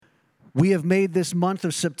We have made this month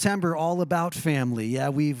of September all about family. Yeah,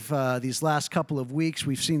 we've these last couple of weeks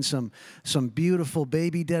we've seen some beautiful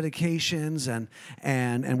baby dedications and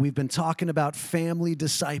we've been talking about family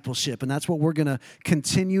discipleship, and that's what we're going to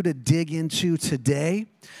continue to dig into today.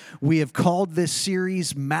 We have called this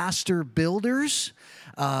series Master Builders.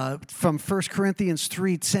 From 1 Corinthians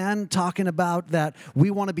 3:10, talking about that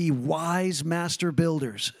we want to be wise master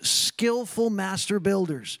builders, skillful master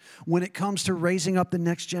builders when it comes to raising up the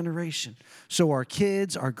next generation. So our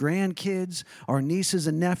kids, our grandkids, our nieces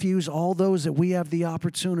and nephews, all those that we have the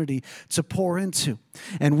opportunity to pour into.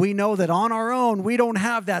 And we know that on our own, we don't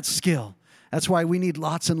have that skill. That's why we need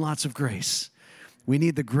lots and lots of grace. We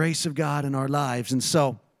need the grace of God in our lives. And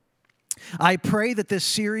so I pray that this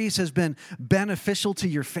series has been beneficial to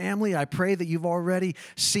your family. I pray that you've already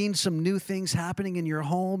seen some new things happening in your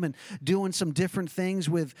home and doing some different things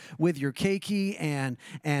with your keiki.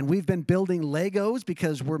 And we've been building Legos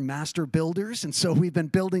because we're master builders. And so we've been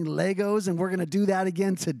building Legos, and we're going to do that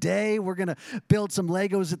again today. We're going to build some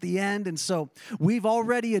Legos at the end. And so we've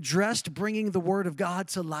already addressed bringing the Word of God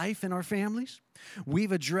to life in our families.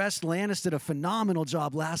 We've addressed, Landis did a phenomenal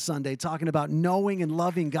job last Sunday talking about knowing and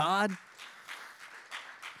loving God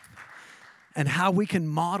and how we can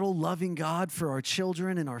model loving God for our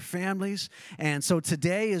children and our families. And so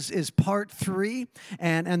today is part 3,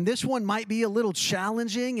 and this one might be a little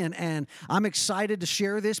challenging, and I'm excited to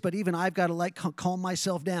share this, but even I've got to calm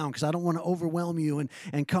myself down because I don't want to overwhelm you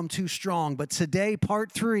and come too strong. But today,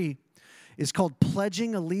 part 3 is called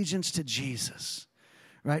Pledging Allegiance to Jesus.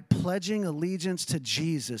 Right? Pledging allegiance to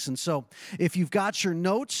Jesus. And so if you've got your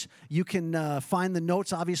notes, you can find the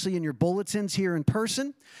notes obviously in your bulletins here in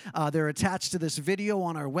person. They're attached to this video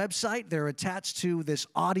on our website. They're attached to this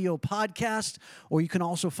audio podcast, or you can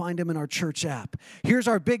also find them in our church app. Here's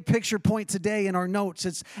our big picture point today in our notes.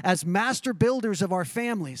 It's as master builders of our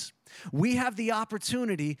families, we have the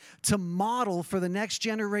opportunity to model for the next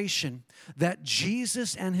generation that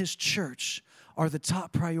Jesus and His church are the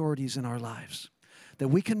top priorities in our lives. That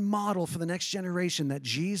we can model for the next generation that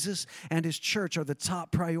Jesus and His church are the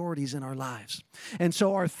top priorities in our lives. And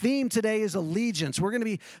so our theme today is allegiance. We're going to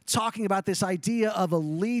be talking about this idea of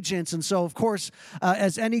allegiance. And so, of course,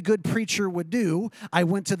 as any good preacher would do, I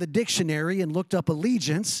went to the dictionary and looked up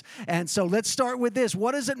allegiance. And so let's start with this.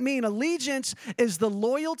 What does it mean? Allegiance is the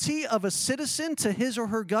loyalty of a citizen to his or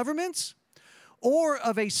her government, or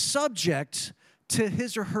of a subject to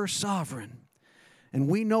his or her sovereign. And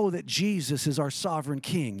we know that Jesus is our sovereign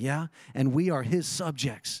king, yeah? And we are His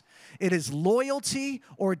subjects. It is loyalty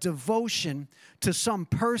or devotion to some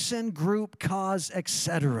person, group, cause,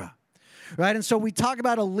 etc. Right? And so we talk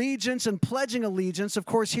about allegiance and pledging allegiance. Of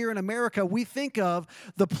course, here in America, we think of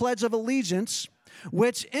the Pledge of Allegiance,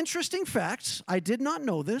 which, interesting fact, I did not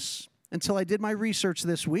know this until I did my research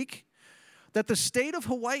this week, that the state of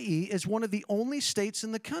Hawaii is one of the only states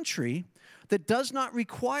in the country that does not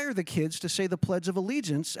require the kids to say the Pledge of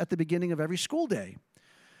Allegiance at the beginning of every school day.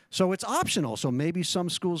 So it's optional. So maybe some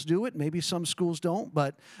schools do it, maybe some schools don't.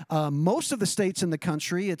 But most of the states in the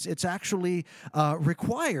country, it's actually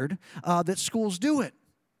required that schools do it.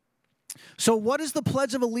 So what is the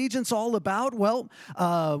Pledge of Allegiance all about? Well,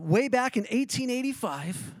 way back in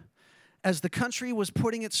 1885, as the country was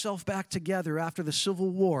putting itself back together after the Civil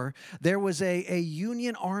War, there was a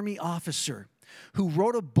Union Army officer who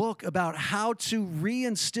wrote a book about how to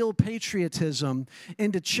reinstill patriotism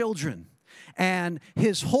into children. And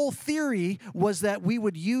his whole theory was that we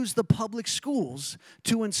would use the public schools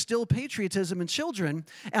to instill patriotism in children.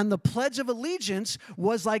 And the Pledge of Allegiance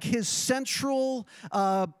was like his central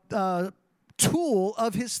tool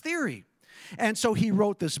of his theory. And so he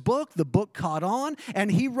wrote this book. The book caught on,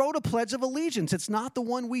 and he wrote a Pledge of Allegiance. It's not the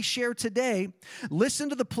one we share today. Listen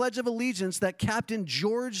to the Pledge of Allegiance that Captain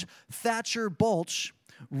George Thatcher Balch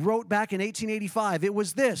wrote back in 1885. It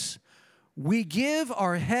was this: "We give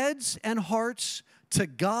our heads and hearts to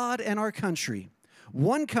God and our country.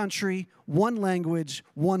 One country, one language,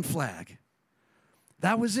 one flag."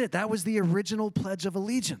 That was it. That was the original Pledge of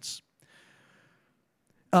Allegiance.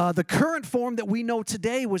 The current form that we know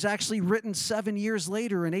today was actually written 7 years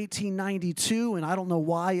later in 1892, and I don't know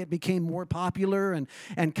why it became more popular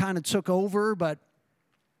and kind of took over, but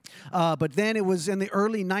then it was in the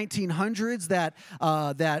early 1900s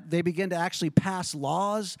that they began to actually pass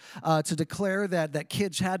laws to declare that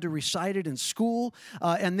kids had to recite it in school.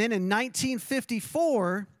 And then in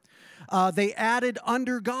 1954, they added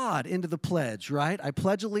 "under God" into the pledge, right? I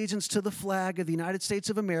pledge allegiance to the flag of the United States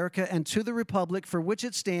of America and to the republic for which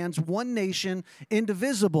it stands, one nation,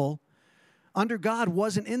 indivisible. Under God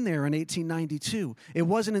wasn't in there in 1892. It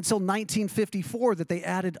wasn't until 1954 that they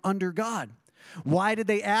added "under God." Why did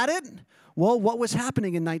they add it? Well, what was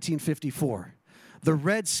happening in 1954? The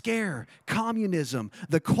Red Scare, communism,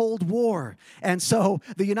 the Cold War. And so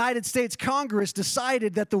the United States Congress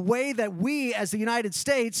decided that the way that we as the United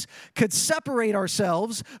States could separate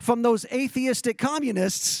ourselves from those atheistic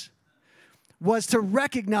communists was to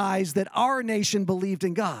recognize that our nation believed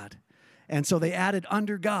in God. And so they added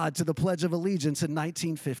under God to the Pledge of Allegiance in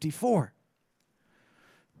 1954.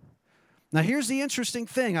 Now, here's the interesting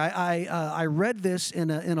thing. I read this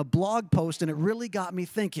in a blog post, and it really got me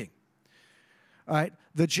thinking. All right,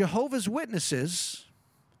 the Jehovah's Witnesses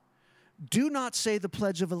do not say the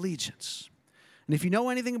Pledge of Allegiance. And if you know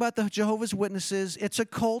anything about the Jehovah's Witnesses, it's a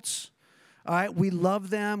cult. All right, we love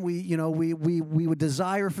them. We would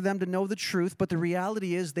desire for them to know the truth, but the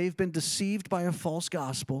reality is they've been deceived by a false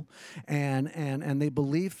gospel, and they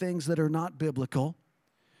believe things that are not biblical.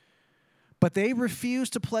 But they refuse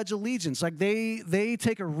to pledge allegiance. Like they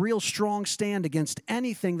take a real strong stand against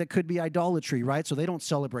anything that could be idolatry, right? So they don't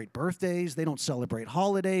celebrate birthdays. They don't celebrate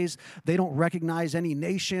holidays. They don't recognize any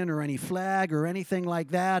nation or any flag or anything like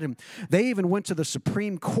that. And they even went to the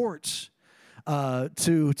Supreme Court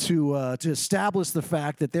to establish the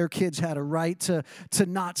fact that their kids had a right to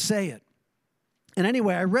not say it. And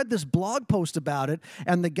anyway, I read this blog post about it,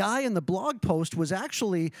 and the guy in the blog post was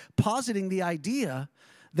actually positing the idea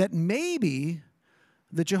that maybe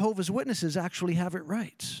the Jehovah's Witnesses actually have it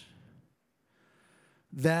right.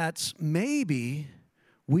 That maybe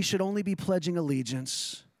we should only be pledging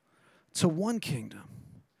allegiance to one kingdom,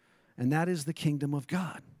 and that is the kingdom of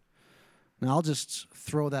God. Now, I'll just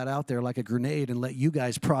throw that out there like a grenade and let you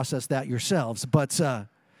guys process that yourselves. But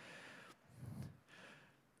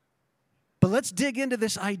let's dig into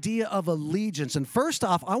this idea of allegiance. And first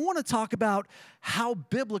off, I want to talk about how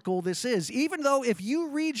biblical this is. Even though if you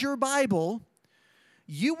read your Bible,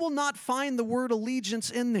 you will not find the word allegiance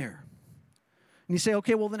in there. And you say,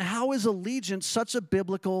 okay, well then how is allegiance such a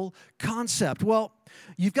biblical concept? Well,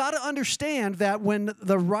 you've got to understand that when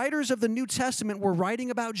the writers of the New Testament were writing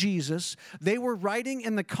about Jesus, they were writing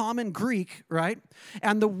in the common Greek, right?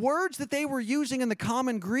 And the words that they were using in the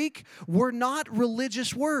common Greek were not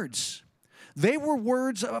religious words. They were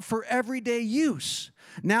words for everyday use.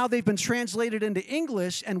 Now they've been translated into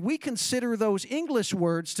English, and we consider those English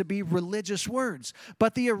words to be religious words.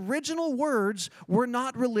 But the original words were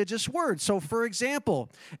not religious words. So, for example,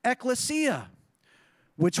 ecclesia,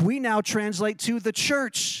 which we now translate to the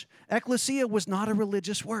church. Ecclesia was not a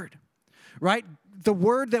religious word, right? The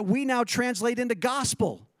word that we now translate into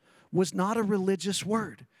gospel was not a religious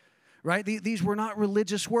word. Right? These were not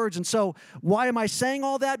religious words. And so why am I saying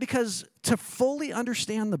all that? Because to fully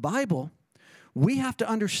understand the Bible, we have to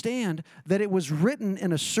understand that it was written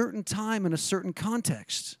in a certain time in a certain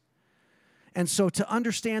context. And so to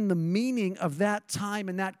understand the meaning of that time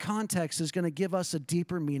and that context is going to give us a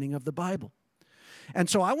deeper meaning of the Bible. And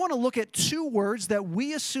so I want to look at two words that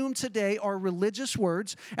we assume today are religious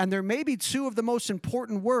words, and there may be two of the most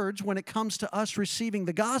important words when it comes to us receiving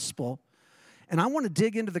the gospel. And I want to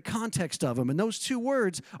dig into the context of them. And those two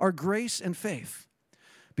words are grace and faith.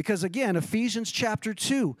 Because again, Ephesians chapter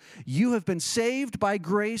 2, you have been saved by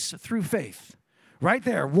grace through faith. Right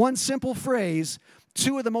there, one simple phrase,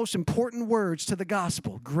 two of the most important words to the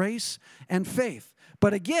gospel, grace and faith.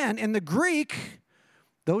 But again, in the Greek,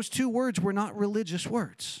 those two words were not religious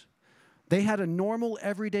words. They had a normal,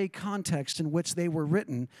 everyday context in which they were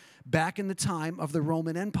written back in the time of the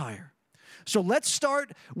Roman Empire. So let's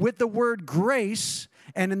start with the word grace,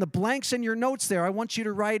 and in the blanks in your notes there, I want you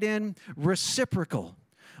to write in reciprocal.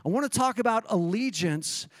 I want to talk about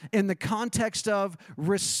allegiance in the context of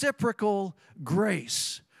reciprocal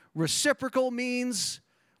grace. Reciprocal means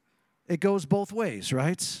it goes both ways,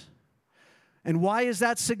 right? And why is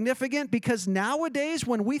that significant? Because nowadays,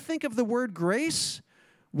 when we think of the word grace,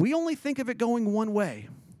 we only think of it going one way.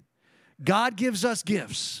 God gives us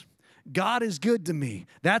gifts. God is good to me.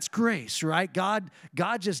 That's grace, right? God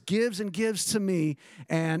just gives and gives to me,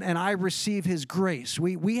 and I receive His grace.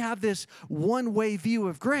 We have this one-way view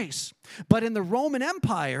of grace. But in the Roman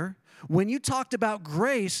Empire, when you talked about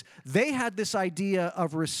grace, they had this idea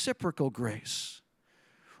of reciprocal grace.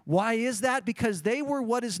 Why is that? Because they were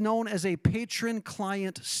what is known as a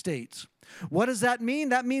patron-client state. What does that mean?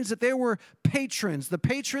 That means that they were patrons. The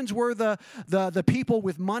patrons were the people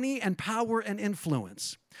with money and power and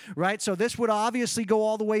influence, right? So this would obviously go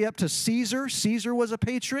all the way up to Caesar. Caesar was a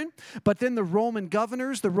patron, but then the Roman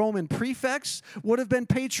governors, the Roman prefects would have been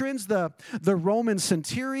patrons, the Roman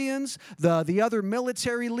centurions, the other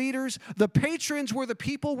military leaders. The patrons were the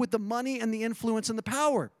people with the money and the influence and the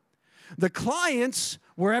power. The clients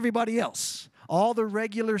were everybody else, all the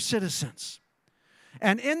regular citizens.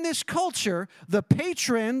 And in this culture, the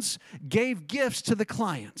patrons gave gifts to the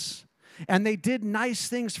clients. And they did nice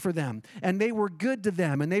things for them, and they were good to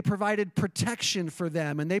them, and they provided protection for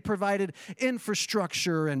them, and they provided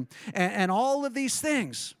infrastructure and all of these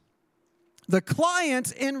things. The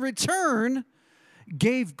client, in return,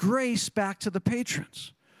 gave grace back to the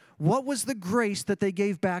patrons. What was the grace that they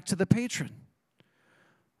gave back to the patron?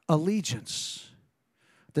 Allegiance.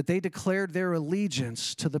 That they declared their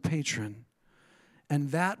allegiance to the patron.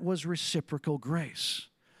 And that was reciprocal grace.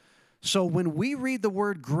 So when we read the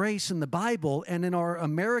word grace in the Bible, and in our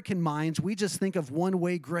American minds, we just think of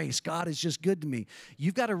one-way grace. God is just good to me.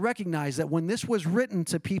 You've got to recognize that when this was written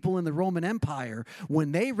to people in the Roman Empire,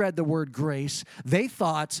 when they read the word grace, they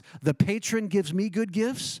thought the patron gives me good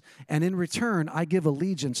gifts, and in return, I give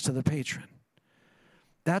allegiance to the patron.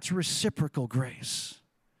 That's reciprocal grace.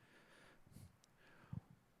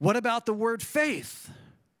 What about the word faith?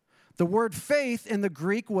 The word faith in the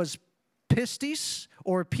Greek was pistis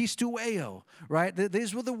or pisteuo, right?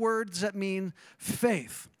 These were the words that mean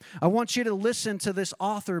faith. I want you to listen to this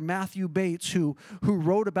author, Matthew Bates, who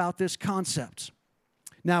wrote about this concept.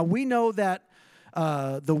 Now, we know that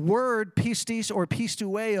the word pistis or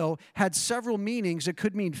pisteuo had several meanings. It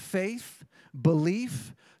could mean faith,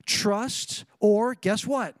 belief, trust, or, guess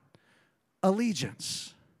what?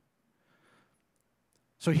 Allegiance.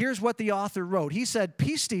 So here's what the author wrote. He said,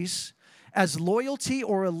 pistis, as loyalty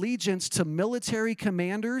or allegiance to military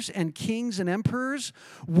commanders and kings and emperors,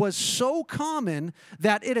 was so common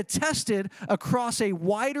that it attested across a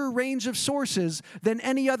wider range of sources than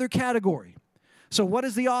any other category. So what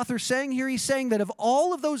is the author saying here? He's saying that of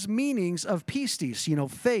all of those meanings of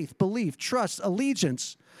pistis, faith, belief, trust,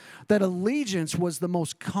 allegiance, that allegiance was the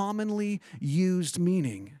most commonly used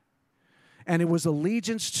meaning. And it was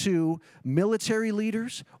allegiance to military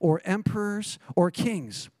leaders or emperors or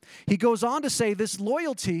kings. He goes on to say this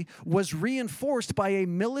loyalty was reinforced by a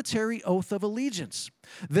military oath of allegiance.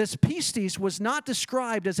 This pistis was not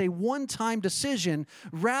described as a one-time decision.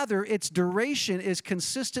 Rather, its duration is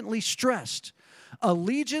consistently stressed.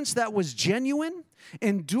 Allegiance that was genuine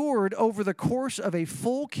endured over the course of a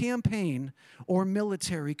full campaign or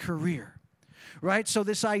military career. Right? So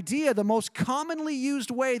this idea, the most commonly used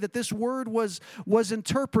way that this word was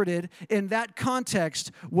interpreted in that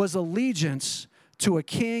context was allegiance to a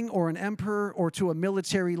king or an emperor or to a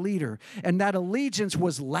military leader. And that allegiance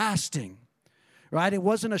was lasting. Right? It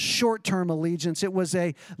wasn't a short-term allegiance. It was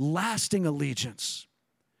a lasting allegiance.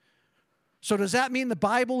 So does that mean the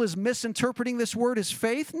Bible is misinterpreting this word as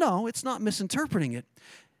faith? No, it's not misinterpreting it.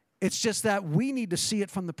 It's just that we need to see it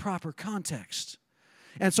from the proper context.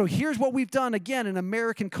 And so here's what we've done, again, in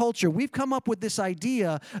American culture. We've come up with this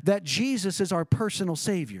idea that Jesus is our personal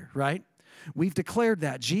Savior, right? We've declared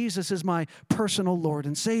that. Jesus is my personal Lord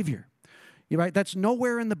and Savior. You're right? That's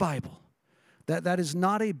nowhere in the Bible. That is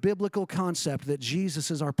not a biblical concept that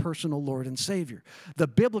Jesus is our personal Lord and Savior. The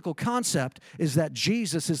biblical concept is that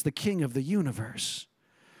Jesus is the King of the universe.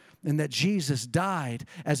 And that Jesus died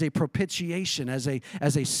as a propitiation, as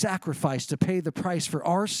a sacrifice to pay the price for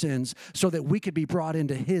our sins so that we could be brought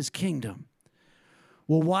into His kingdom.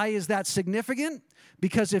 Well, why is that significant?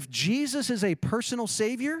 Because if Jesus is a personal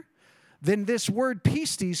Savior, then this word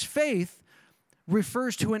pistis, faith,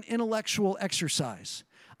 refers to an intellectual exercise.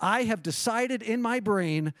 I have decided in my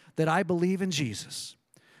brain that I believe in Jesus.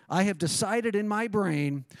 I have decided in my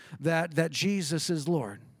brain that Jesus is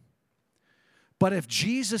Lord. But if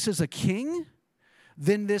Jesus is a king,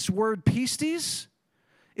 then this word pistis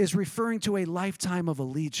is referring to a lifetime of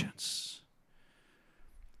allegiance.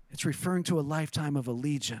 It's referring to a lifetime of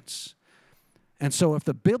allegiance. And so if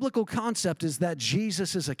the biblical concept is that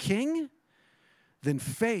Jesus is a king, then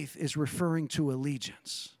faith is referring to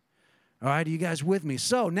allegiance. All right, are you guys with me?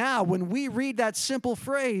 So now when we read that simple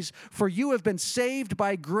phrase, for you have been saved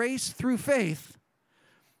by grace through faith,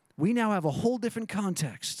 we now have a whole different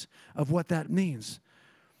context of what that means.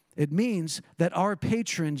 It means that our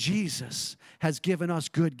patron, Jesus, has given us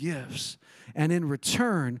good gifts. And in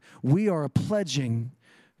return, we are pledging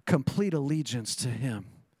complete allegiance to Him.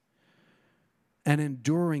 And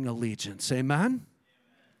enduring allegiance. Amen?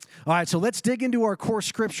 All right, so let's dig into our core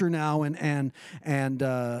scripture now and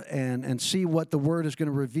see what the Word is going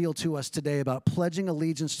to reveal to us today about pledging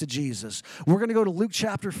allegiance to Jesus. We're going to go to Luke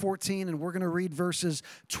chapter 14, and we're going to read verses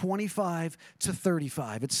 25 to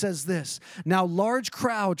 35. It says this, "Now large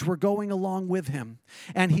crowds were going along with him,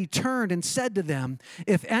 and he turned and said to them,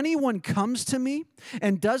 'If anyone comes to me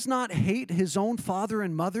and does not hate his own father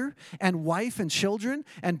and mother and wife and children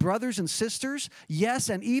and brothers and sisters, yes,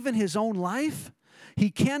 and even his own life, he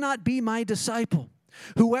cannot be my disciple.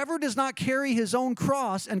 Whoever does not carry his own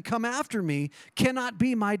cross and come after me cannot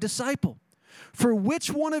be my disciple. For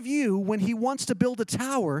which one of you, when he wants to build a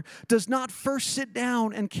tower, does not first sit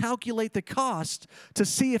down and calculate the cost to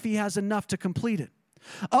see if he has enough to complete it?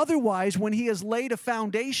 Otherwise, when he has laid a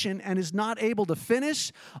foundation and is not able to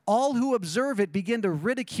finish, all who observe it begin to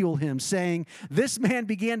ridicule him, saying, "This man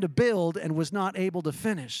began to build and was not able to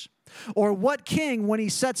finish." Or what king, when he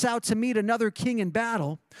sets out to meet another king in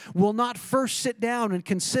battle, will not first sit down and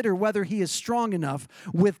consider whether he is strong enough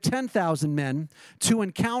with 10,000 men to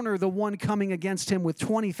encounter the one coming against him with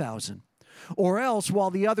 20,000? Or else, while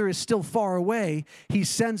the other is still far away, he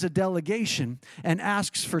sends a delegation and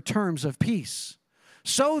asks for terms of peace.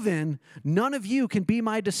 So then, none of you can be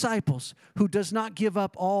my disciples who does not give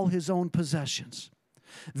up all his own possessions.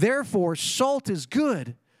 Therefore, salt is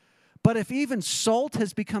good, but if even salt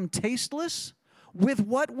has become tasteless, with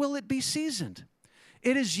what will it be seasoned?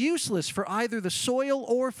 It is useless for either the soil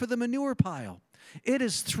or for the manure pile. It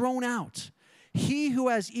is thrown out. He who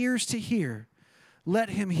has ears to hear, let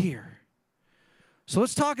him hear. So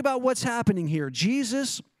let's talk about what's happening here.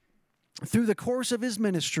 Jesus, through the course of his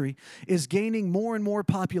ministry, is gaining more and more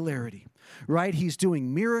popularity, right? He's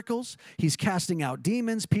doing miracles. He's casting out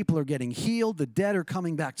demons. People are getting healed. The dead are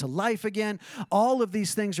coming back to life again. All of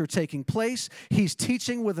these things are taking place. He's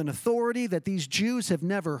teaching with an authority that these Jews have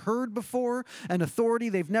never heard before, an authority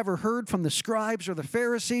they've never heard from the scribes or the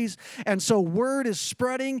Pharisees. And so word is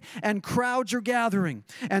spreading and crowds are gathering.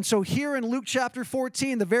 And so here in Luke chapter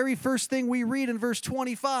 14, the very first thing we read in verse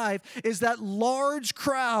 25 is that large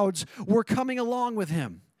crowds were coming along with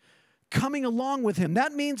him. Coming along with him.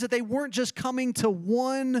 That means that they weren't just coming to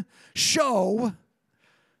one show.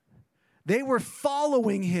 They were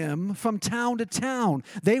following him from town to town.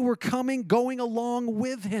 They were going along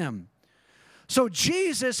with him. So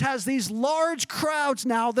Jesus has these large crowds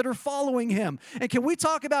now that are following him. And can we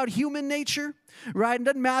talk about human nature? Right? It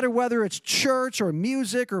doesn't matter whether it's church or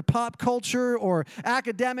music or pop culture or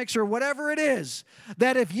academics or whatever it is,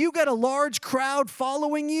 that if you get a large crowd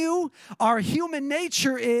following you, our human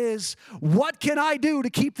nature is, what can I do to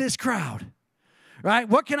keep this crowd? Right?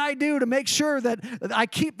 What can I do to make sure that I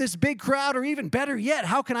keep this big crowd, or even better yet,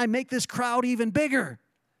 how can I make this crowd even bigger?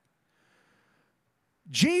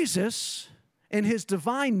 Jesus, in his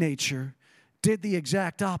divine nature, did the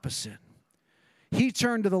exact opposite. He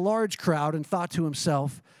turned to the large crowd and thought to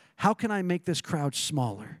himself, how can I make this crowd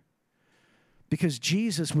smaller? Because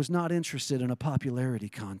Jesus was not interested in a popularity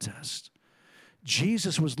contest.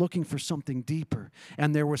 Jesus was looking for something deeper,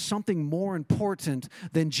 and there was something more important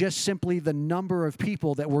than just simply the number of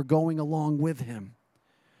people that were going along with him.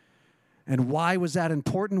 And why was that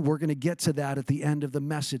important? We're going to get to that at the end of the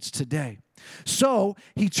message today. So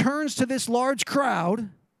he turns to this large crowd,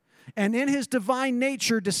 and in his divine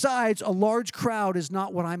nature decides a large crowd is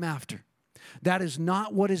not what I'm after. That is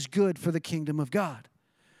not what is good for the kingdom of God.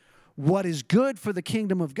 What is good for the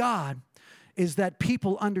kingdom of God is that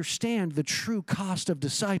people understand the true cost of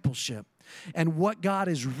discipleship and what God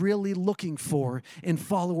is really looking for in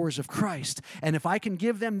followers of Christ. And if I can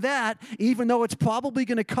give them that, even though it's probably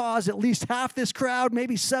going to cause at least half this crowd,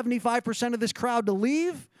 maybe 75% of this crowd to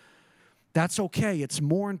leave, that's okay. It's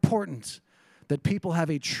more important that people have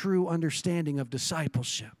a true understanding of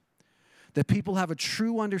discipleship, that people have a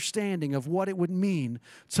true understanding of what it would mean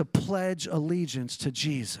to pledge allegiance to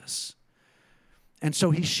Jesus. And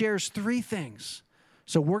so he shares three things.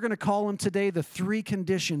 So we're going to call them today the three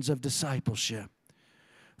conditions of discipleship.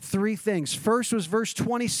 Three things. First was verse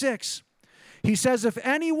 26. He says, if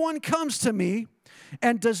anyone comes to me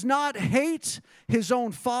and does not hate his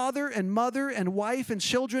own father and mother and wife and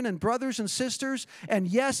children and brothers and sisters, and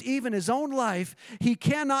yes, even his own life, he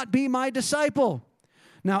cannot be my disciple.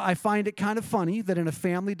 Now, I find it kind of funny that in a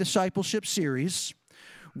family discipleship series,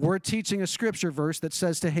 we're teaching a scripture verse that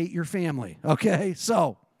says to hate your family, okay?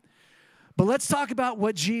 But let's talk about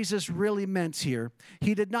what Jesus really meant here.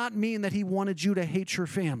 He did not mean that he wanted you to hate your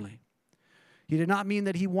family. He did not mean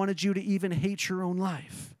that he wanted you to even hate your own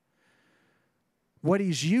life. What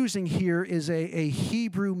he's using here is a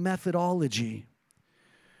Hebrew methodology,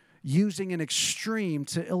 using an extreme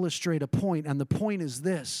to illustrate a point. And the point is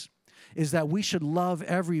this, is that we should love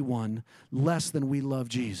everyone less than we love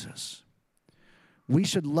Jesus. We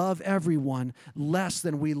should love everyone less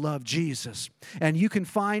than we love Jesus. And you can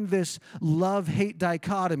find this love-hate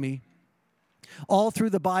dichotomy all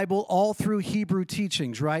through the Bible, all through Hebrew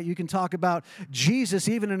teachings, right? You can talk about Jesus,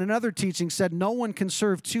 even in another teaching, said no one can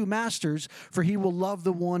serve two masters, for he will love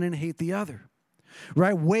the one and hate the other.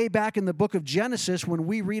 Right? Way back in the book of Genesis, when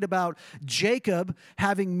we read about Jacob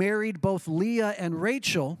having married both Leah and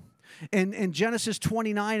Rachel, In Genesis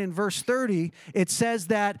 29 and verse 30, it says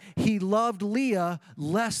that he loved Leah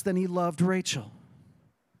less than he loved Rachel,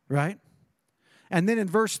 right? And then in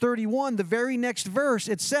verse 31, the very next verse,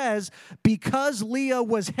 it says, because Leah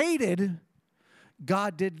was hated,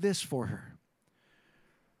 God did this for her,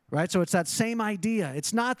 right? So it's that same idea.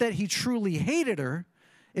 It's not that he truly hated her.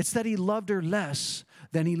 It's that he loved her less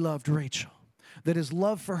than he loved Rachel. That his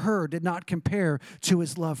love for her did not compare to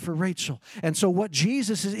his love for Rachel. And so what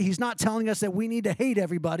Jesus is, he's not telling us that we need to hate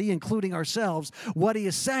everybody, including ourselves. What he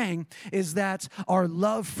is saying is that our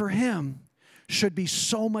love for him should be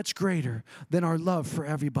so much greater than our love for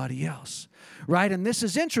everybody else, right? And this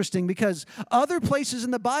is interesting because other places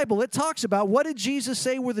in the Bible, it talks about, what did Jesus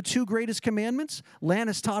say were the two greatest commandments?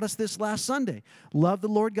 Lannis taught us this last Sunday. Love the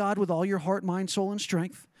Lord God with all your heart, mind, soul, and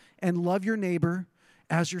strength, and love your neighbor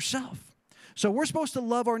as yourself. So we're supposed to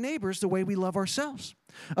love our neighbors the way we love ourselves.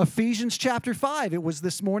 Ephesians chapter 5, it was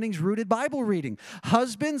this morning's rooted Bible reading.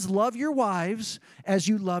 Husbands, love your wives as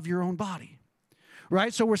you love your own body.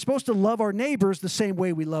 Right? So we're supposed to love our neighbors the same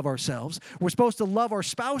way we love ourselves. We're supposed to love our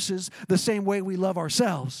spouses the same way we love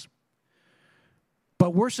ourselves.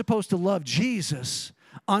 But we're supposed to love Jesus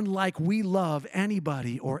unlike we love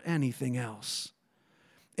anybody or anything else.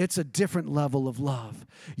 It's a different level of love.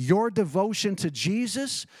 Your devotion to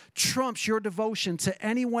Jesus trumps your devotion to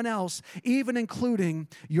anyone else, even including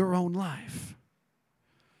your own life.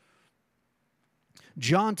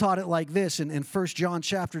 John taught it like this in 1 John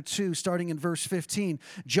chapter 2, starting in verse 15.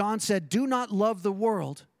 John said, do not love the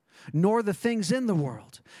world, nor the things in the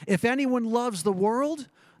world. If anyone loves the world,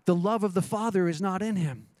 the love of the Father is not in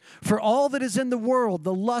him. For all that is in the world,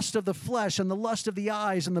 the lust of the flesh and the lust of the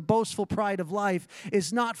eyes and the boastful pride of life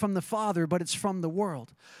is not from the Father, but it's from the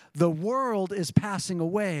world. The world is passing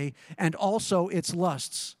away and also its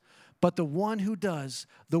lusts. But the one who does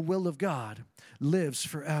the will of God lives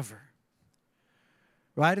forever.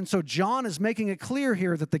 Right? And so John is making it clear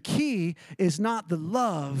here that the key is not the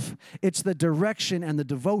love, it's the direction and the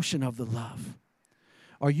devotion of the love.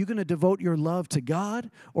 Are you going to devote your love to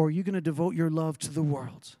God, or are you going to devote your love to the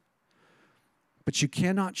world? But you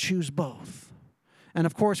cannot choose both. And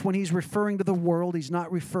of course, when he's referring to the world, he's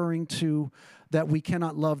not referring to that we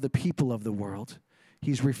cannot love the people of the world.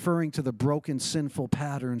 He's referring to the broken, sinful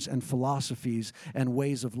patterns and philosophies and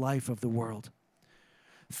ways of life of the world.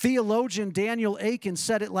 Theologian Daniel Akin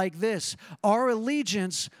said it like this: our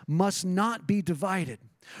allegiance must not be divided.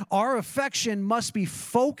 Our affection must be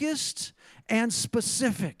focused and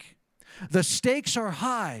specific. The stakes are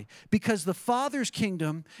high because the Father's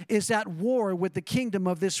kingdom is at war with the kingdom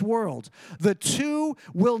of this world. The two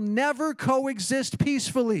will never coexist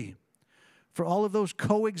peacefully. For all of those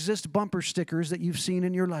coexist bumper stickers that you've seen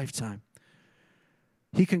in your lifetime.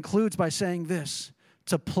 He concludes by saying this: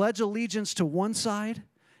 to pledge allegiance to one side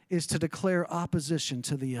is to declare opposition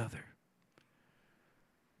to the other.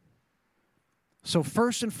 So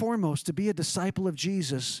first and foremost, to be a disciple of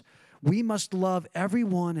Jesus, we must love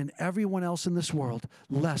everyone and everyone else in this world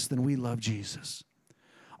less than we love Jesus.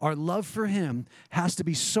 Our love for him has to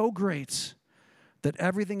be so great that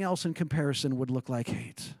everything else in comparison would look like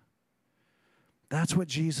hate. That's what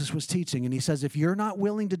Jesus was teaching. And he says, if you're not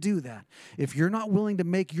willing to do that, if you're not willing to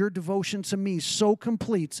make your devotion to me so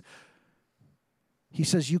complete, he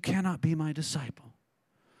says, you cannot be my disciple.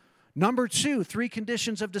 Number 2, 3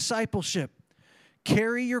 conditions of discipleship.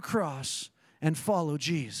 Carry your cross and follow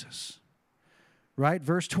Jesus. Right?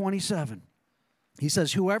 Verse 27. He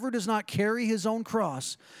says, whoever does not carry his own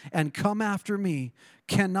cross and come after me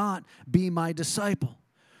cannot be my disciple.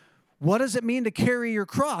 What does it mean to carry your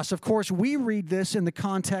cross? Of course, we read this in the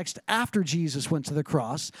context after Jesus went to the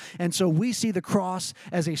cross. And so we see the cross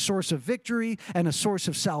as a source of victory and a source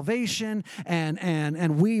of salvation.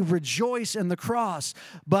 And we rejoice in the cross.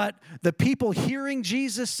 But the people hearing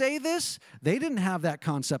Jesus say this, they didn't have that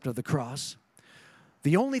concept of the cross.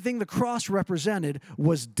 The only thing the cross represented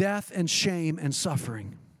was death and shame and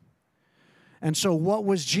suffering. And so what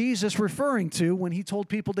was Jesus referring to when he told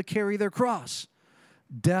people to carry their cross?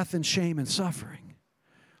 Death and shame and suffering.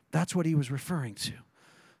 That's what he was referring to.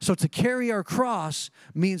 So to carry our cross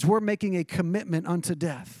means we're making a commitment unto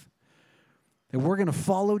death. That we're going to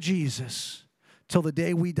follow Jesus till the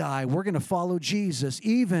day we die. We're going to follow Jesus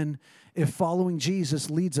even if following Jesus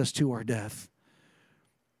leads us to our death.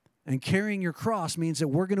 And carrying your cross means that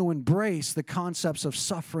we're going to embrace the concepts of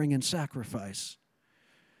suffering and sacrifice.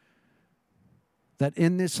 That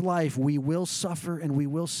in this life we will suffer and we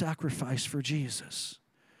will sacrifice for Jesus.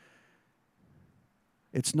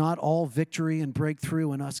 It's not all victory and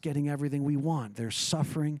breakthrough and us getting everything we want. There's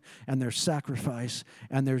suffering and there's sacrifice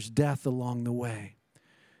and there's death along the way.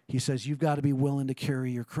 He says, you've got to be willing to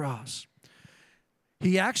carry your cross.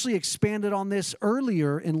 He actually expanded on this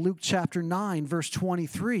earlier in Luke chapter 9, verse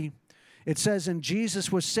 23. It says, and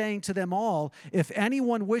Jesus was saying to them all, if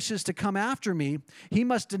anyone wishes to come after me, he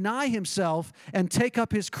must deny himself and take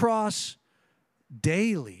up his cross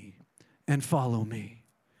daily and follow me.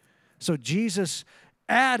 So Jesus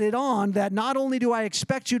added on that not only do I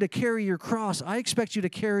expect you to carry your cross, I expect you to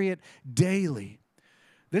carry it daily.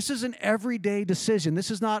 This is an everyday decision. This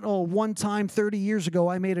is not, one time 30 years ago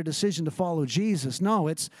I made a decision to follow Jesus. No,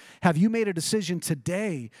 it's, have you made a decision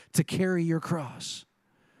today to carry your cross?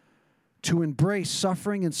 To embrace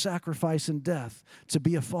suffering and sacrifice and death, to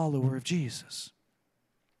be a follower of Jesus.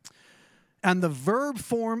 And the verb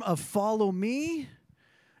form of follow me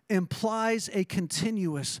implies a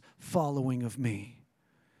continuous following of me.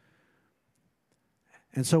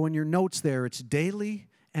 And so in your notes there, it's daily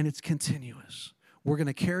and it's continuous. We're going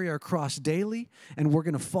to carry our cross daily, and we're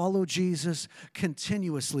going to follow Jesus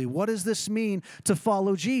continuously. What does this mean to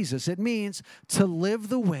follow Jesus? It means to live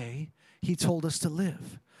the way he told us to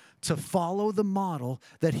live, to follow the model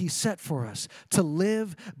that he set for us, to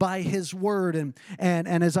live by his word. And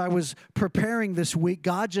as I was preparing this week,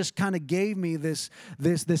 God just kind of gave me this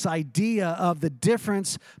idea of the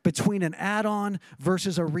difference between an add-on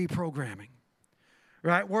versus a reprogramming.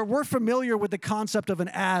 Right? We're familiar with the concept of an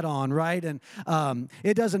add-on, right? And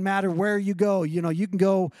it doesn't matter where you go. You know, you can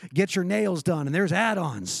go get your nails done, and there's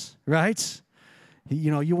add-ons, right? You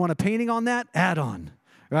know, you want a painting on that? Add-on,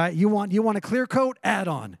 right? You want a clear coat?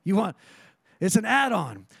 Add-on. It's an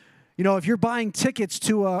add-on. You know, if you're buying tickets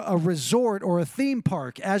to a resort or a theme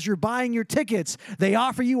park, as you're buying your tickets, they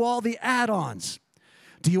offer you all the add-ons.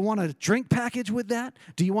 Do you want a drink package with that?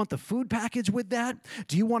 Do you want the food package with that?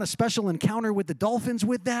 Do you want a special encounter with the dolphins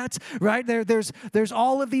with that? Right? There's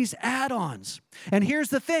all of these add-ons. And here's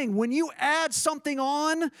the thing. When you add something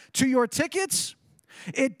on to your tickets,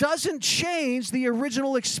 it doesn't change the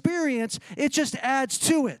original experience. It just adds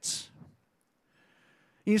to it.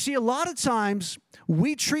 You see, a lot of times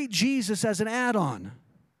we treat Jesus as an add-on.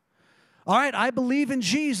 All right, I believe in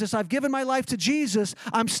Jesus. I've given my life to Jesus.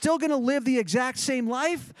 I'm still going to live the exact same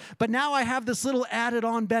life, but now I have this little added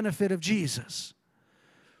on benefit of Jesus.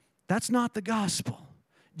 That's not the gospel.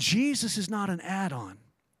 Jesus is not an add-on.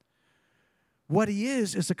 What he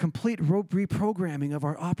is a complete reprogramming of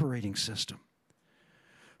our operating system.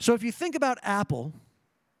 So if you think about Apple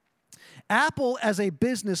as a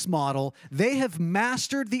business model, they have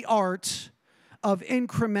mastered the art of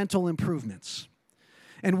incremental improvements.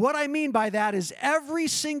 And what I mean by that is every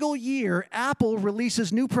single year, Apple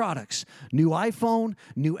releases new products. New iPhone,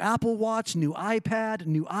 new Apple Watch, new iPad,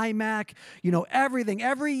 new iMac, everything.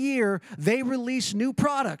 Every year, they release new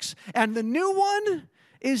products. And the new one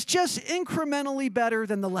is just incrementally better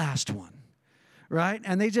than the last one, right?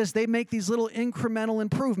 And they make these little incremental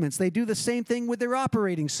improvements. They do the same thing with their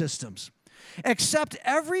operating systems. Except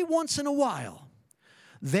every once in a while,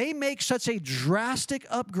 they make such a drastic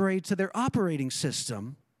upgrade to their operating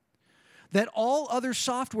system that all other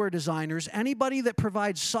software designers, anybody that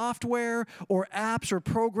provides software or apps or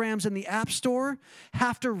programs in the App Store,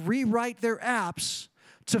 have to rewrite their apps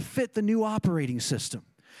to fit the new operating system.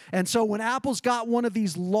 And so when Apple's got one of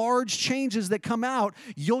these large changes that come out,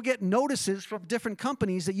 you'll get notices from different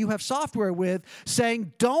companies that you have software with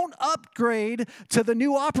saying, don't upgrade to the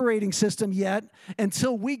new operating system yet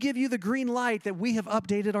until we give you the green light that we have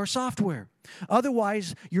updated our software.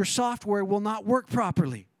 Otherwise, your software will not work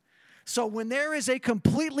properly. So when there is a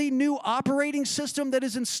completely new operating system that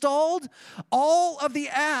is installed, all of the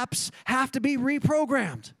apps have to be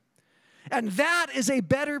reprogrammed. And that is a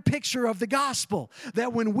better picture of the gospel,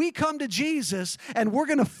 that when we come to Jesus and we're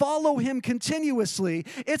going to follow him continuously,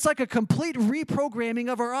 it's like a complete reprogramming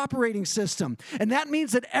of our operating system. And that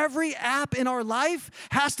means that every app in our life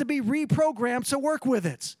has to be reprogrammed to work with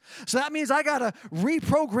it. So that means I got to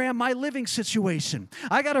reprogram my living situation.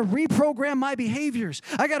 I got to reprogram my behaviors.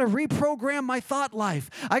 I got to reprogram my thought life.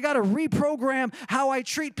 I got to reprogram how I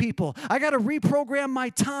treat people. I got to reprogram my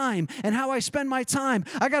time and how I spend my time.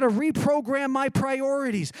 I got to reprogram my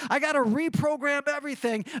priorities. I got to reprogram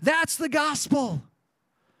everything. That's the gospel.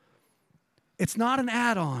 It's not an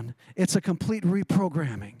add-on. It's a complete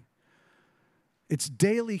reprogramming. It's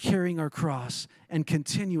daily carrying our cross and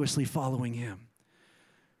continuously following him.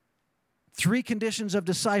 3 conditions of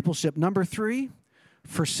discipleship. Number 3,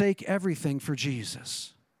 forsake everything for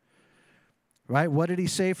Jesus. Right? What did he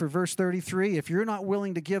say for verse 33? If you're not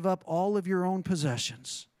willing to give up all of your own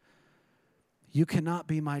possessions, you cannot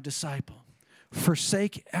be my disciple.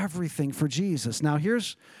 Forsake everything for Jesus. Now,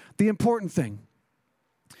 here's the important thing.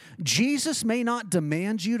 Jesus may not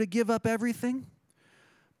demand you to give up everything,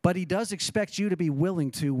 but he does expect you to be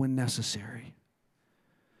willing to when necessary.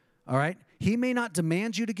 All right? He may not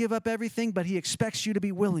demand you to give up everything, but he expects you to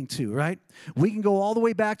be willing to, right? We can go all the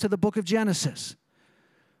way back to the book of Genesis.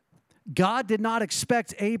 God did not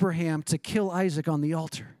expect Abraham to kill Isaac on the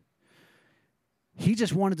altar. He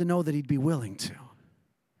just wanted to know that he'd be willing to,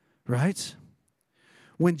 right?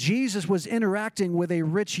 When Jesus was interacting with a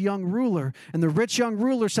rich young ruler, and the rich young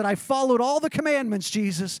ruler said, I followed all the commandments,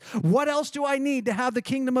 Jesus. What else do I need to have the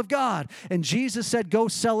kingdom of God? And Jesus said, go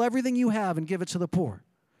sell everything you have and give it to the poor.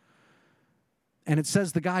 And it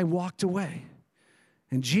says the guy walked away.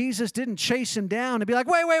 And Jesus didn't chase him down and be like,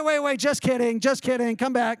 wait, just kidding,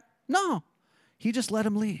 come back. No, he just let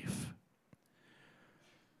him leave.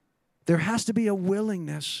 There has to be a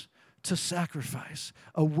willingness to sacrifice,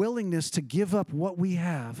 a willingness to give up what we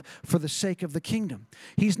have for the sake of the kingdom.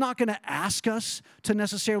 He's not going to ask us to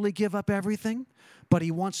necessarily give up everything, but he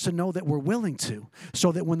wants to know that we're willing to,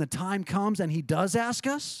 so that when the time comes and he does ask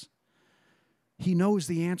us, he knows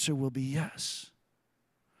the answer will be yes.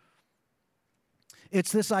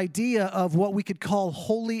 It's this idea of what we could call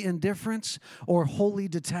holy indifference or holy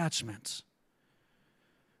detachment.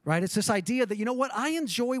 Right? It's this idea that, you know what, I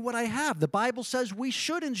enjoy what I have. The Bible says we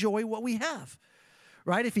should enjoy what we have.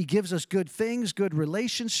 Right? If he gives us good things, good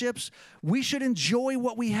relationships, we should enjoy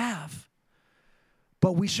what we have.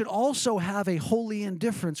 But we should also have a holy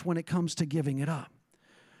indifference when it comes to giving it up.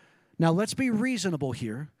 Now, let's be reasonable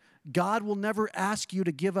here. God will never ask you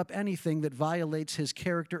to give up anything that violates his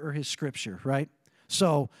character or his scripture, right?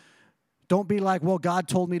 So don't be like, well, God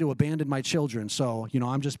told me to abandon my children, so,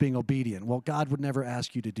 I'm just being obedient. Well, God would never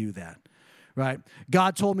ask you to do that, right?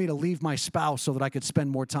 God told me to leave my spouse so that I could spend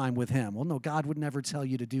more time with him. Well, no, God would never tell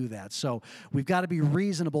you to do that. So we've got to be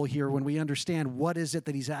reasonable here when we understand what is it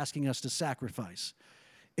that he's asking us to sacrifice.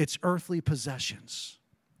 It's earthly possessions.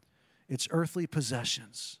 It's earthly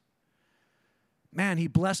possessions. Man, he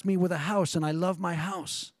blessed me with a house, and I love my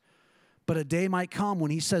house. But a day might come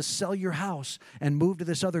when he says, sell your house and move to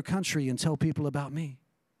this other country and tell people about me.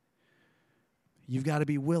 You've got to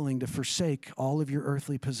be willing to forsake all of your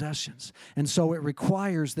earthly possessions. And so it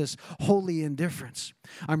requires this holy indifference.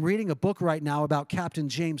 I'm reading a book right now about Captain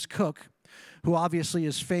James Cook, who obviously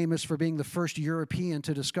is famous for being the first European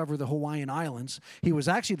to discover the Hawaiian Islands. He was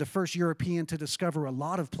actually the first European to discover a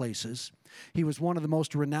lot of places. He was one of the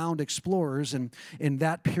most renowned explorers in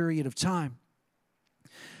that period of time.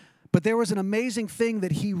 But there was an amazing thing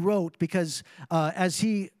that he wrote because as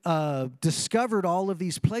he discovered all of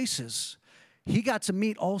these places, he got to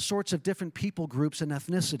meet all sorts of different people groups and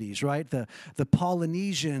ethnicities, right? The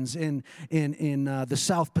Polynesians in the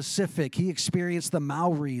South Pacific. He experienced the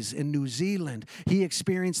Maoris in New Zealand. He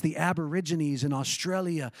experienced the Aborigines in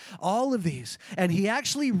Australia, all of these. And he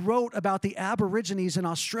actually wrote about the Aborigines in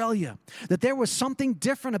Australia, that there was something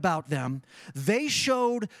different about them. They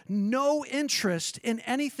showed no interest in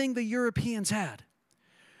anything the Europeans had.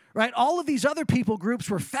 Right? All of these other people groups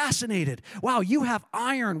were fascinated. Wow, you have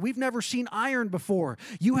iron. We've never seen iron before.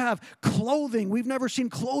 You have clothing. We've never seen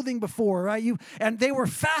clothing before, right? And they were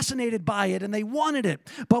fascinated by it, and they wanted it.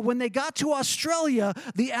 But when they got to Australia,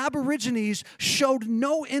 the Aborigines showed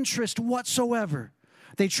no interest whatsoever.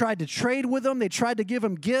 They tried to trade with them. They tried to give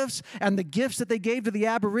them gifts, and the gifts that they gave to the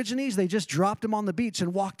Aborigines, they just dropped them on the beach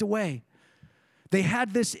and walked away. They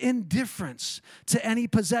had this indifference to any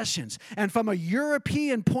possessions. And from a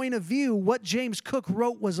European point of view, what James Cook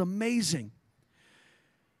wrote was amazing.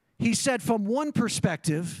 He said, from one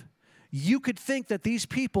perspective, you could think that these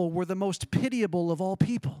people were the most pitiable of all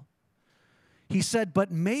people. He said,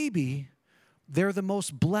 but maybe they're the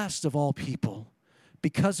most blessed of all people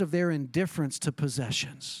because of their indifference to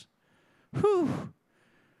possessions. Whew.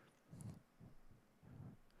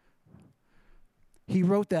 He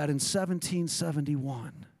wrote that in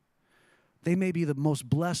 1771. They may be the most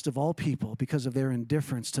blessed of all people because of their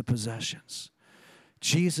indifference to possessions.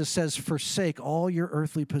 Jesus says, forsake all your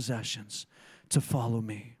earthly possessions to follow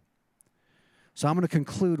me. So I'm going to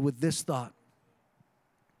conclude with this thought.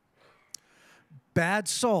 Bad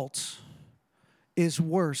salt is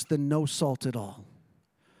worse than no salt at all.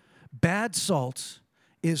 Bad salt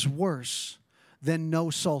is worse than no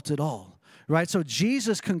salt at all. Right? So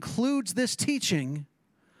Jesus concludes this teaching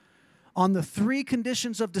on the three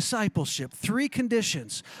conditions of discipleship, three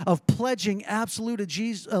conditions of pledging absolute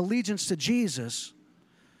allegiance to Jesus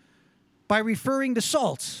by referring to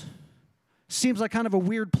salt. Seems like kind of a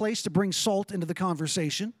weird place to bring salt into the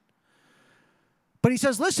conversation. But he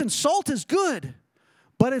says, listen, salt is good,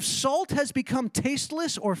 but if salt has become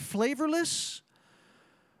tasteless or flavorless,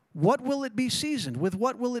 what will it be seasoned? With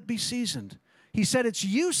what will it be seasoned? He said it's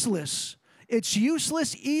useless It's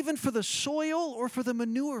useless even for the soil or for the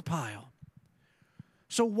manure pile.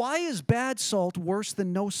 So why is bad salt worse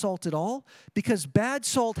than no salt at all? Because bad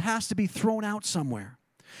salt has to be thrown out somewhere.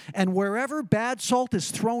 And wherever bad salt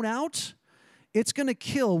is thrown out, it's going to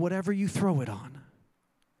kill whatever you throw it on.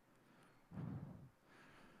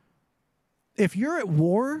 If you're at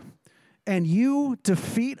war and you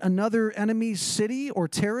defeat another enemy's city or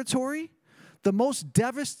territory, the most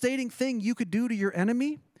devastating thing you could do to your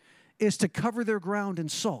enemy is to cover their ground in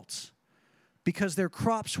salt, because their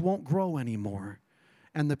crops won't grow anymore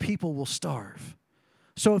and the people will starve.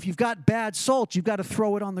 So if you've got bad salt, you've got to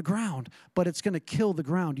throw it on the ground, but it's going to kill the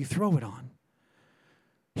ground you throw it on.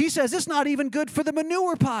 He says it's not even good for the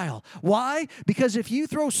manure pile. Why? Because if you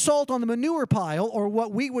throw salt on the manure pile, or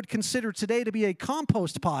what we would consider today to be a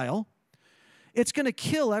compost pile, it's going to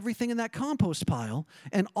kill everything in that compost pile,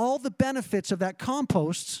 and all the benefits of that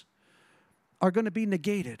compost are going to be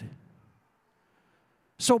negated.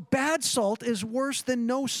 So bad salt is worse than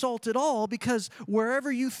no salt at all, because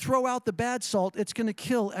wherever you throw out the bad salt, it's going to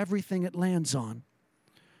kill everything it lands on.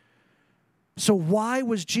 So why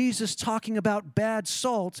was Jesus talking about bad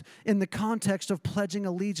salt in the context of pledging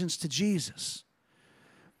allegiance to Jesus?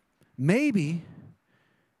 Maybe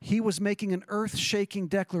he was making an earth-shaking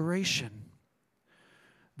declaration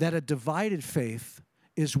that a divided faith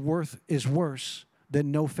is worse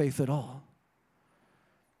than no faith at all.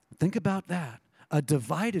 Think about that. A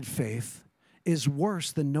divided faith is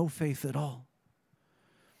worse than no faith at all.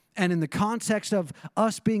 And in the context of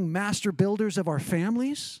us being master builders of our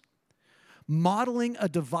families, modeling a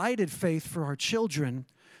divided faith for our children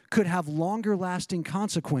could have longer lasting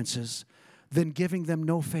consequences than giving them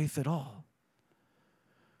no faith at all.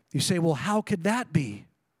 You say, well, how could that be?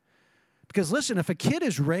 Because listen, if a kid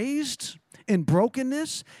is raised in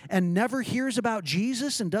brokenness and never hears about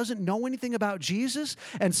Jesus and doesn't know anything about Jesus,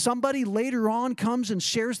 and somebody later on comes and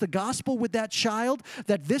shares the gospel with that child,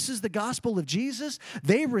 that this is the gospel of Jesus,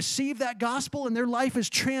 they receive that gospel and their life is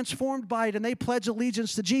transformed by it and they pledge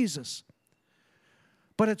allegiance to Jesus.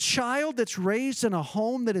 But a child that's raised in a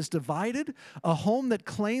home that is divided, a home that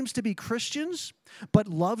claims to be Christians, but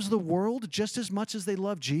loves the world just as much as they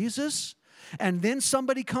love Jesus, and then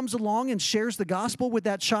somebody comes along and shares the gospel with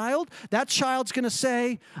that child's going to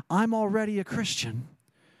say, I'm already a Christian.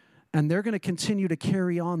 And they're going to continue to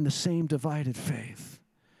carry on the same divided faith.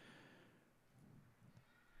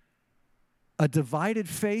 A divided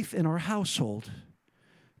faith in our household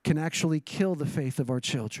can actually kill the faith of our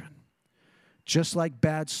children. Just like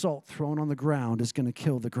bad salt thrown on the ground is going to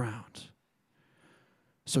kill the ground.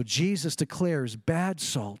 So Jesus declares bad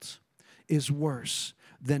salt is worse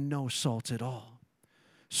than no salt at all.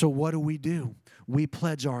 So what do? We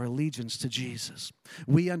pledge our allegiance to Jesus.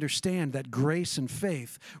 We understand that grace and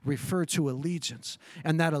faith refer to allegiance,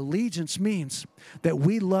 and that allegiance means that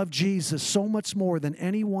we love Jesus so much more than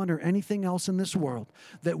anyone or anything else in this world,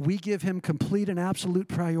 that we give him complete and absolute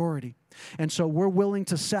priority. And so we're willing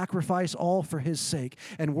to sacrifice all for his sake,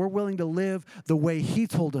 and we're willing to live the way he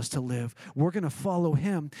told us to live. We're going to follow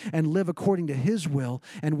him and live according to his will,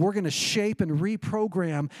 and we're going to shape and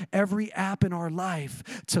reprogram every app in our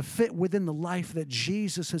life to fit within the life that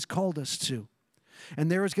Jesus has called us to.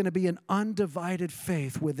 And there is going to be an undivided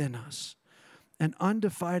faith within us. An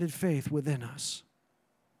undivided faith within us.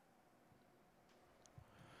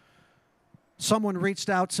 Someone reached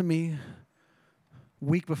out to me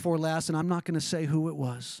week before last, and I'm not going to say who it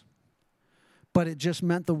was, but it just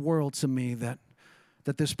meant the world to me that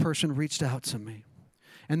this person reached out to me.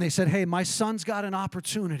 And they said, hey, my son's got an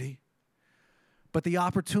opportunity, but the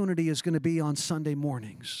opportunity is going to be on Sunday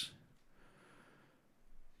mornings.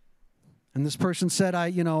 And this person said,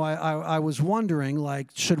 I was wondering,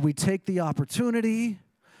 like, should we take the opportunity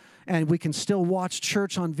and we can still watch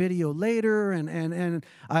church on video later? And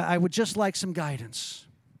I would just like some guidance.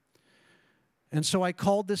 And so I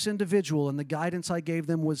called this individual, and the guidance I gave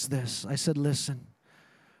them was this. I said, listen,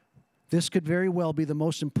 this could very well be the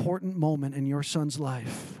most important moment in your son's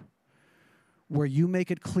life where you make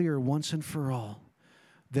it clear once and for all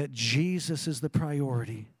that Jesus is the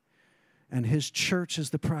priority and his church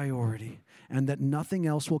is the priority, and that nothing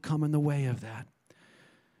else will come in the way of that.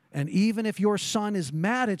 And even if your son is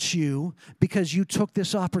mad at you because you took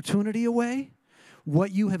this opportunity away,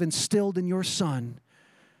 what you have instilled in your son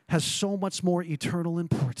has so much more eternal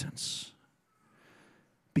importance,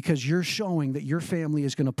 because you're showing that your family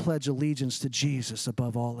is going to pledge allegiance to Jesus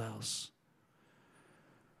above all else.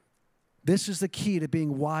 This is the key to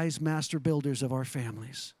being wise master builders of our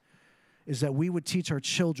families, is that we would teach our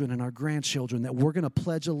children and our grandchildren that we're going to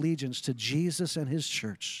pledge allegiance to Jesus and his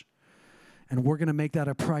church, and we're going to make that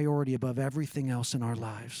a priority above everything else in our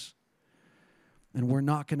lives. and we're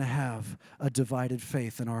not going to have a divided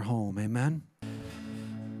faith in our home. Amen?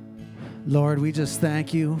 Lord, we just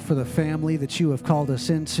thank you for the family that you have called us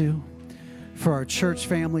into, for our church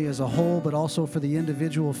family as a whole, but also for the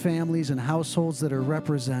individual families and households that are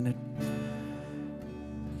represented.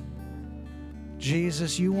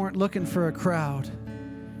 Jesus, you weren't looking for a crowd.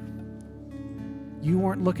 You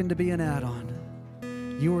weren't looking to be an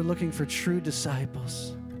add-on. You were looking for true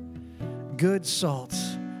disciples, good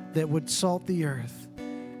salts that would salt the earth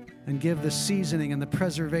and give the seasoning and the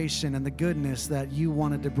preservation and the goodness that you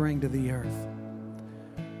wanted to bring to the earth.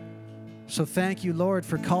 So thank you, Lord,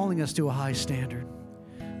 for calling us to a high standard,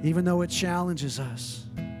 even though it challenges us,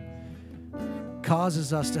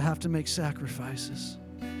 causes us to have to make sacrifices,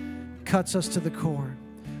 cuts us to the core.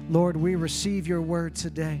 Lord, we receive your word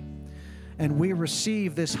today, and we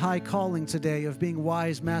receive this high calling today of being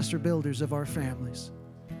wise master builders of our families.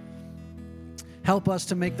 Help us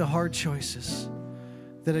to make the hard choices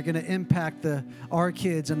that are going to impact our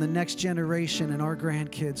kids and the next generation and our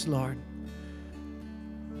grandkids, Lord.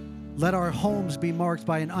 Let our homes be marked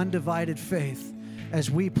by an undivided faith as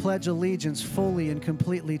we pledge allegiance fully and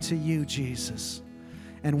completely to you, Jesus.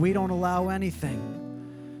 And we don't allow anything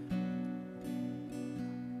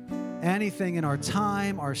in our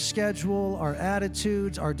time, our schedule, our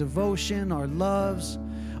attitudes, our devotion, our loves,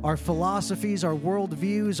 our philosophies, our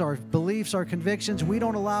worldviews, our beliefs, our convictions. We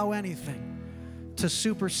don't allow anything to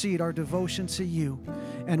supersede our devotion to you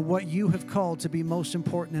and what you have called to be most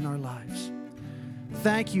important in our lives.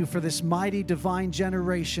 Thank you for this mighty divine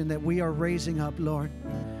generation that we are raising up, Lord,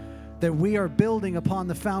 that we are building upon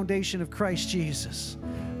the foundation of Christ Jesus,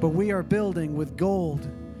 but we are building with gold,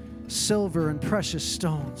 silver, and precious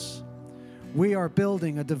stones. We are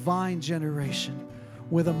building a divine generation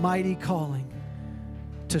with a mighty calling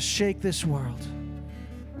to shake this world.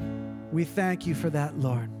 We thank you for that,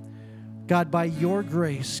 Lord. God, by your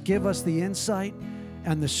grace, give us the insight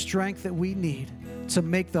and the strength that we need to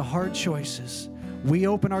make the hard choices. We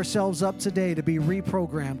open ourselves up today to be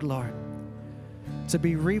reprogrammed, Lord, to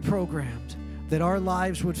be reprogrammed, that our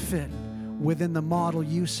lives would fit within the model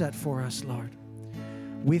you set for us, Lord.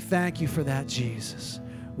 We thank you for that, Jesus.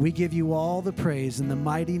 We give you all the praise in the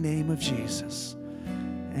mighty name of Jesus.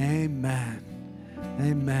 Amen.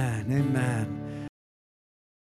 Amen. Amen.